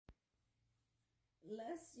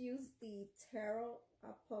let's use the Tarot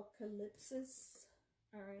Apocalypsis.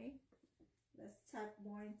 All right. Let's tap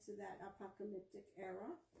more into that apocalyptic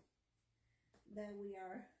era that we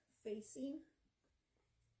are facing.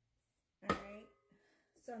 All right.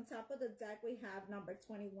 So on top of the deck, we have number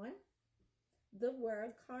 21, the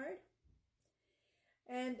World card.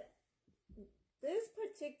 And this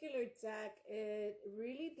particular deck, it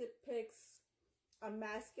really depicts a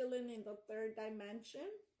masculine in the third dimension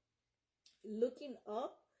looking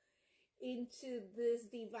up into this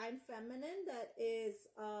divine feminine that is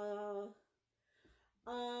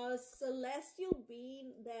a celestial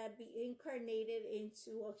being that be incarnated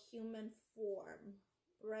into a human form,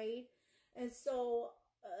 right? And so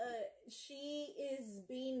she is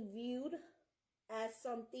being viewed as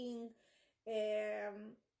something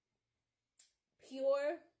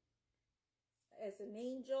pure, as an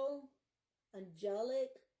angel, angelic,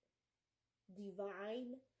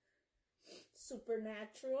 divine,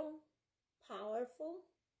 supernatural, powerful,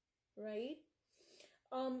 right?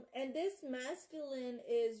 And this masculine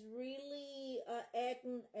is really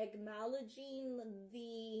acknowledging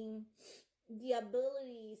the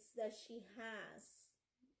abilities that she has,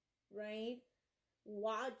 right?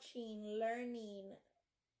 Watching, learning,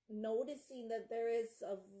 noticing that there is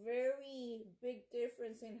a very big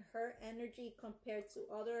difference in her energy compared to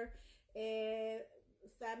other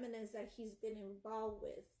feminines that he's been involved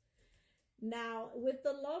with. Now, with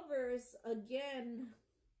the Lovers, again,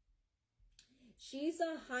 she's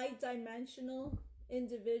a high dimensional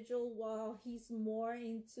individual while he's more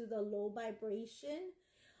into the low vibration.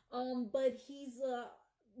 But he's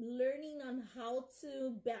learning on how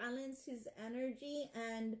to balance his energy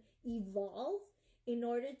and evolve in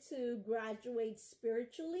order to graduate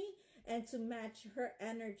spiritually and to match her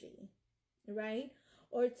energy, right?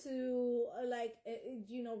 Or to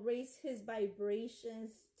raise his vibrations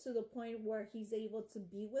to the point where he's able to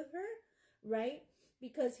be with her, right?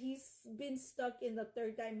 Because he's been stuck in the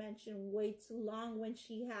third dimension way too long when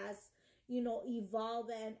she has,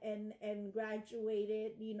 evolved and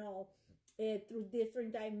graduated, through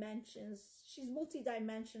different dimensions. She's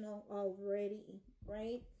multidimensional already,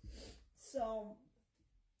 right? So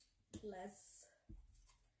let's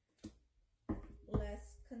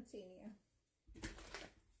continue.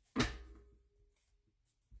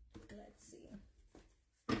 Let's see.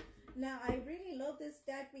 Now, I really love this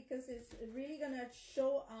deck because it's really gonna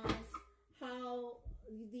show us how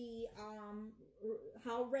the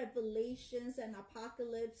how Revelations and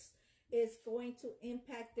Apocalypse is going to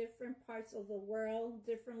impact different parts of the world,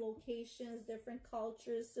 different locations, different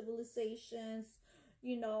cultures, civilizations.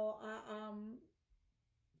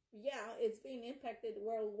 Yeah, it's being impacted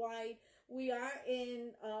worldwide. We are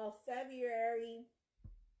in February,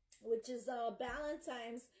 which is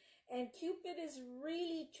Valentine's, and Cupid is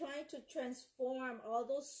really trying to transform all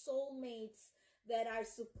those soulmates that are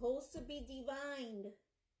supposed to be divine,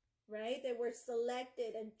 right? That were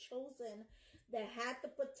selected and chosen, that had the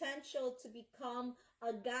potential to become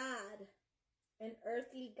a god, an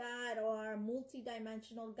earthly god or a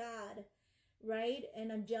multidimensional god, right?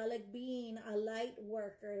 An angelic being, a light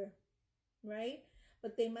worker, right?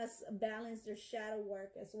 But they must balance their shadow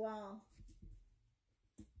work as well.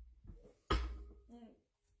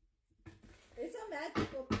 It's a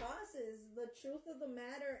magical process. The truth of the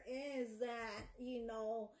matter is that, we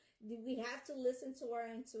have to listen to our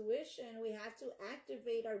intuition. We have to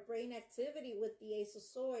activate our brain activity with the Ace of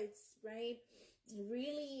Swords, right?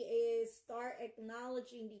 Really is start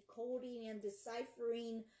acknowledging, decoding, and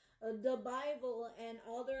deciphering the Bible and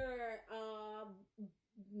other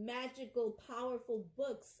magical, powerful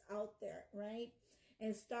books out there, right?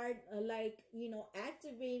 And start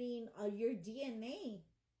activating your DNA,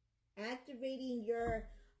 activating your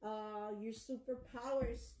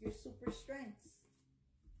superpowers, your super strengths.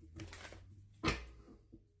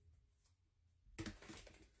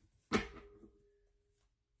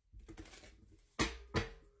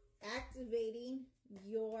 Activating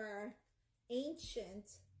your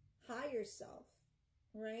ancient higher self,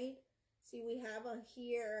 right? See, we have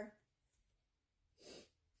here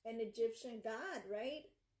an Egyptian god, right?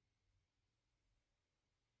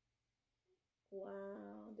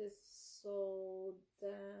 Wow, this is so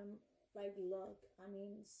damn, look, I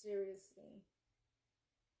mean, seriously.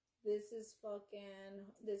 This is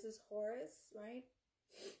Horus, right?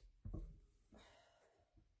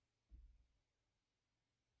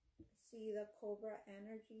 See the Cobra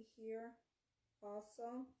energy here.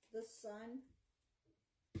 Also, the sun.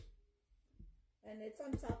 And it's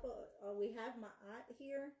on top of, we have Ma'at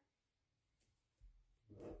here.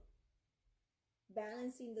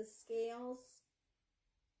 Balancing the scales.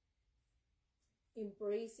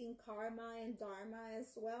 embracing karma and dharma as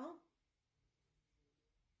well.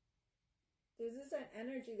 This is an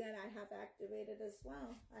energy that I have activated as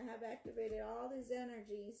well. I have activated all these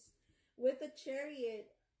energies with the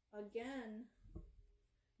Chariot. Again,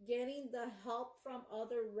 getting the help from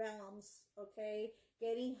other realms, okay?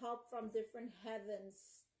 Getting help from different heavens,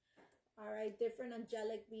 all right? Different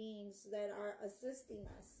angelic beings that are assisting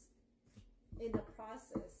us in the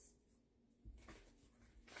process.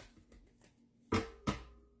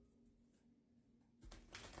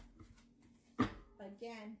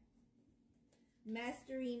 Again,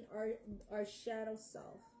 mastering our shadow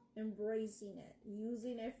self, embracing it,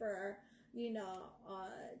 using it for, you know,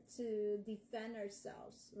 to defend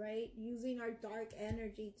ourselves, right? Using our dark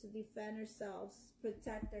energy to defend ourselves,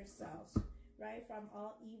 protect ourselves, right? From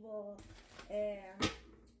all evil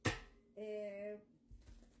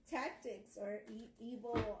tactics, or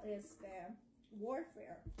evil is the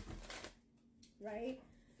warfare, right?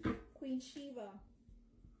 Queen Shiva.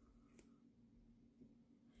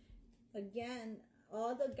 Again,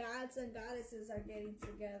 all the gods and goddesses are getting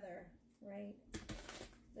together, right?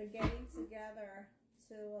 They're getting together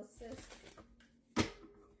to assist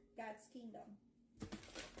God's kingdom.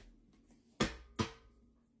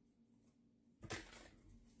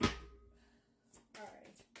 All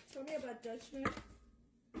right. Tell me about judgment.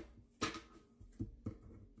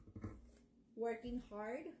 Working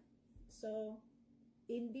hard. So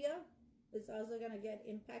India is also going to get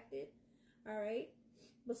impacted. All right.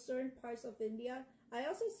 But certain parts of India. I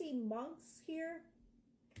also see monks here.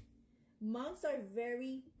 Monks are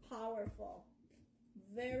very powerful.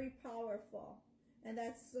 Very powerful. And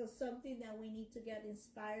that's something that we need to get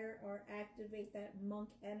inspired or activate that monk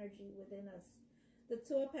energy within us. The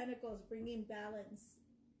Two of Pentacles, bringing balance.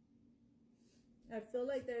 I feel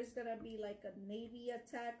like there's going to be like a Navy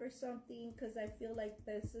attack or something, because I feel like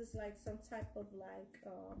this is like some type of like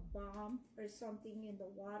bomb or something in the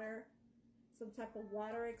water. Some type of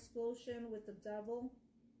water explosion with the devil.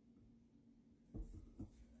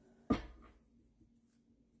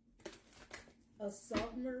 A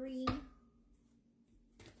submarine.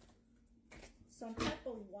 Some type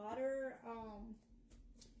of water.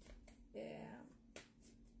 Yeah.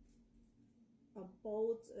 A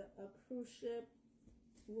boat, a cruise ship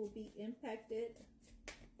will be impacted.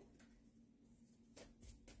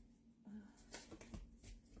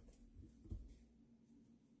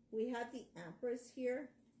 We have the Empress here.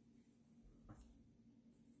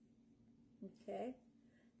 Okay.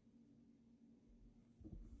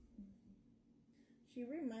 She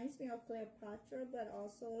reminds me of Cleopatra, but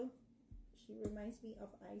also she reminds me of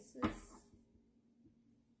Isis.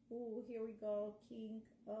 Ooh, here we go. King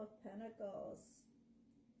of Pentacles.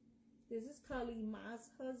 This is Kali Ma's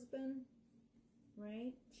husband,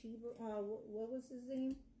 right? Chiba, what was his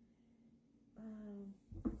name?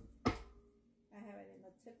 I have it in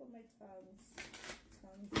the tip of my tongue.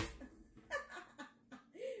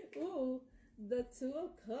 Ooh, the Two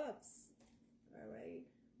of Cups. All right.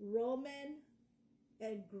 Roman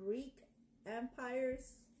and Greek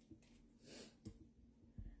empires.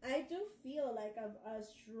 I do feel like a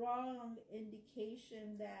strong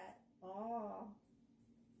indication that,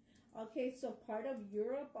 okay, so part of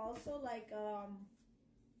Europe also, like,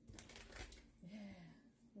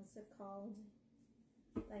 what's it called?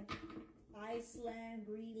 Like Iceland,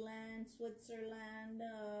 Greenland, Switzerland,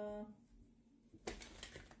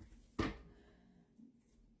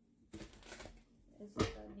 is it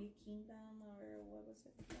the New Kingdom, or what was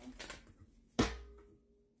it called?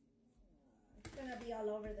 It's gonna be all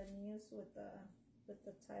over the news with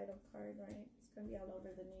the title card, right? It's gonna be all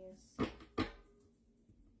over the news,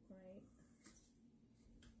 right?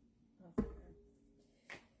 Okay.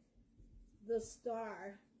 The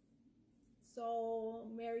Star. So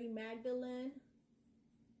Mary Magdalene,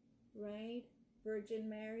 right? Virgin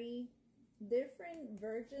Mary. Different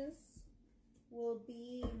virgins will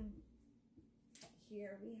be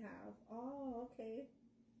here. We have, okay.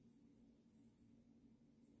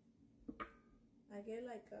 I get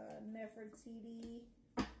like a Nefertiti.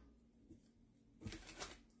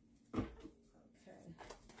 Okay.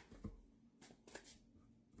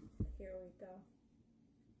 Here we go.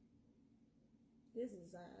 This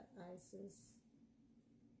is Isis.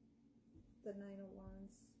 The Nine of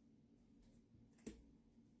Wands.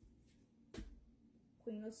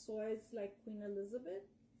 Queen of Swords, like Queen Elizabeth.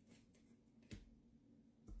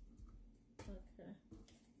 Okay.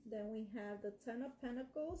 Then we have the Ten of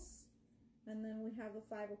Pentacles. And then we have the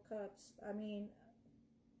Five of Cups. I mean,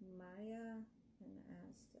 Maya and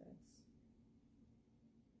Aztecs.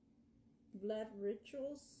 Blood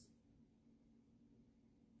rituals.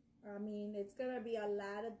 I mean, it's going to be a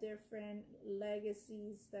lot of different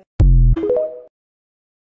legacies that